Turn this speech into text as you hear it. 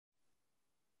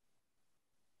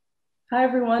Hi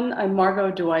everyone, I'm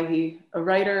Margot Douaihy, a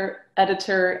writer,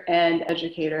 editor, and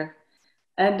educator.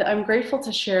 And I'm grateful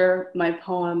to share my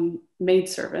poem,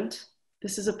 Maidservant.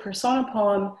 This is a persona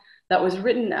poem that was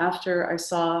written after I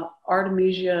saw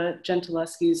Artemisia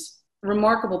Gentileschi's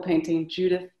remarkable painting,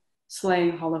 Judith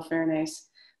Slaying Holofernes.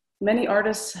 Many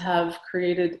artists have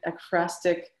created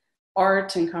ekphrastic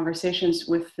art and conversations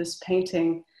with this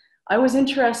painting. I was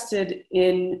interested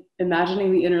in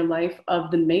imagining the inner life of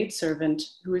the maidservant,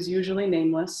 who is usually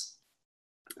nameless.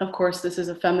 Of course, this is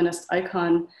a feminist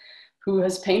icon who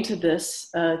has painted this.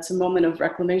 It's a moment of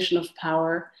reclamation of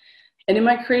power. And in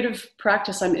my creative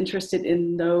practice, I'm interested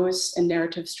in those and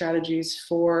narrative strategies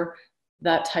for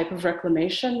that type of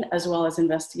reclamation, as well as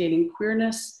investigating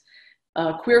queerness,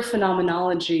 queer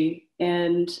phenomenology,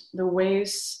 and the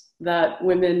ways that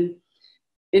women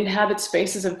inhabit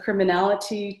spaces of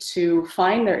criminality to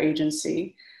find their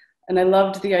agency. And I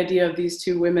loved the idea of these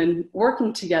two women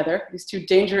working together, these two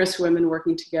dangerous women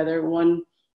working together, one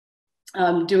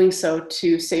doing so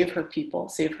to save her people,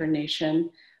 save her nation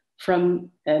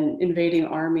from an invading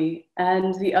army.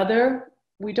 And the other,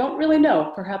 we don't really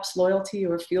know, perhaps loyalty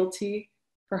or fealty,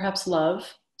 perhaps love.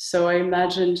 So I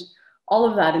imagined all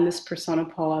of that in this persona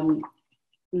poem,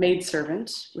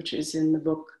 Maidservant, which is in the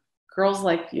book Girls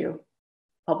Like You,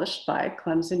 published by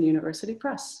Clemson University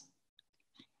Press.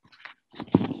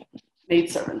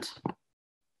 Maidservant.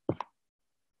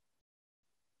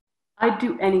 I'd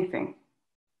do anything,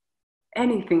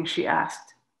 anything she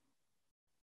asked.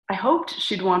 I hoped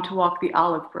she'd want to walk the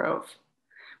olive grove,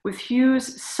 with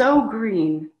hues so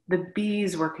green the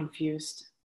bees were confused.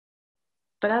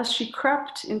 But as she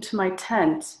crept into my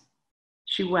tent,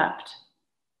 she wept.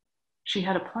 She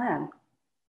had a plan.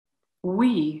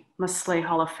 We must slay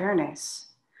Holofernes.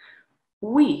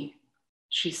 We,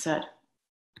 she said.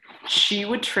 She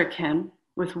would trick him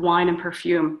with wine and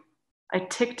perfume. I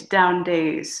ticked down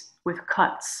days with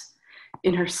cuts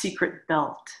in her secret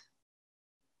belt.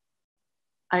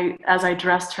 As I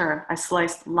dressed her, I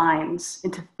sliced lines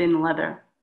into thin leather.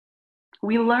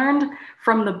 We learned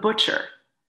from the butcher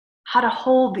how to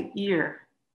hold the ear,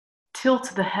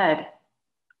 tilt the head,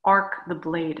 arc the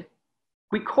blade.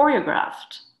 We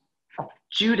choreographed.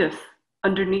 Judith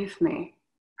underneath me,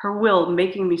 her will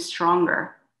making me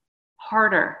stronger.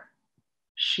 Harder,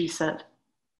 she said,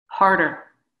 harder.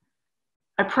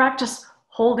 I practiced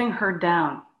holding her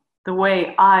down the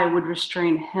way I would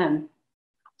restrain him.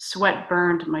 Sweat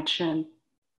burned my chin.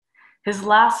 His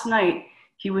last night,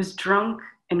 he was drunk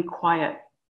and quiet,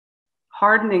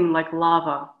 hardening like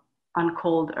lava on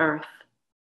cold earth.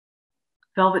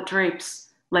 Velvet drapes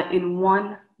let in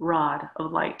one rod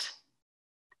of light.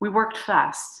 We worked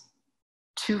fast,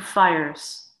 2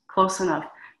 fires close enough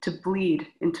to bleed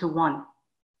into one.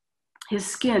 His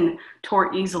skin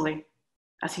tore easily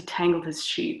as he tangled his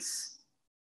sheets.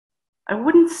 I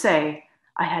wouldn't say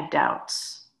I had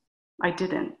doubts. I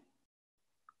didn't.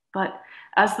 But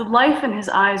as the life in his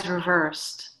eyes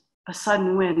reversed, a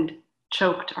sudden wind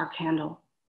choked our candle.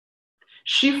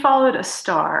 She followed a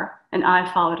star, and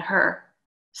I followed her,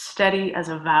 steady as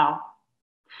a vow.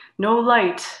 No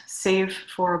light save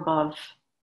for above.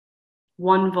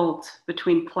 1 volt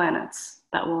between planets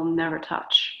that will never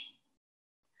touch.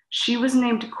 She was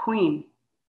named Queen,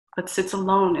 but sits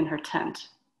alone in her tent.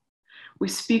 We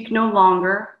speak no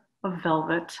longer of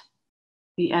velvet,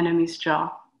 the enemy's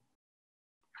jaw.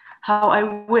 How I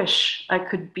wish I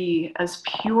could be as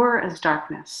pure as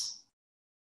darkness,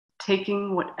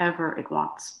 taking whatever it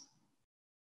wants.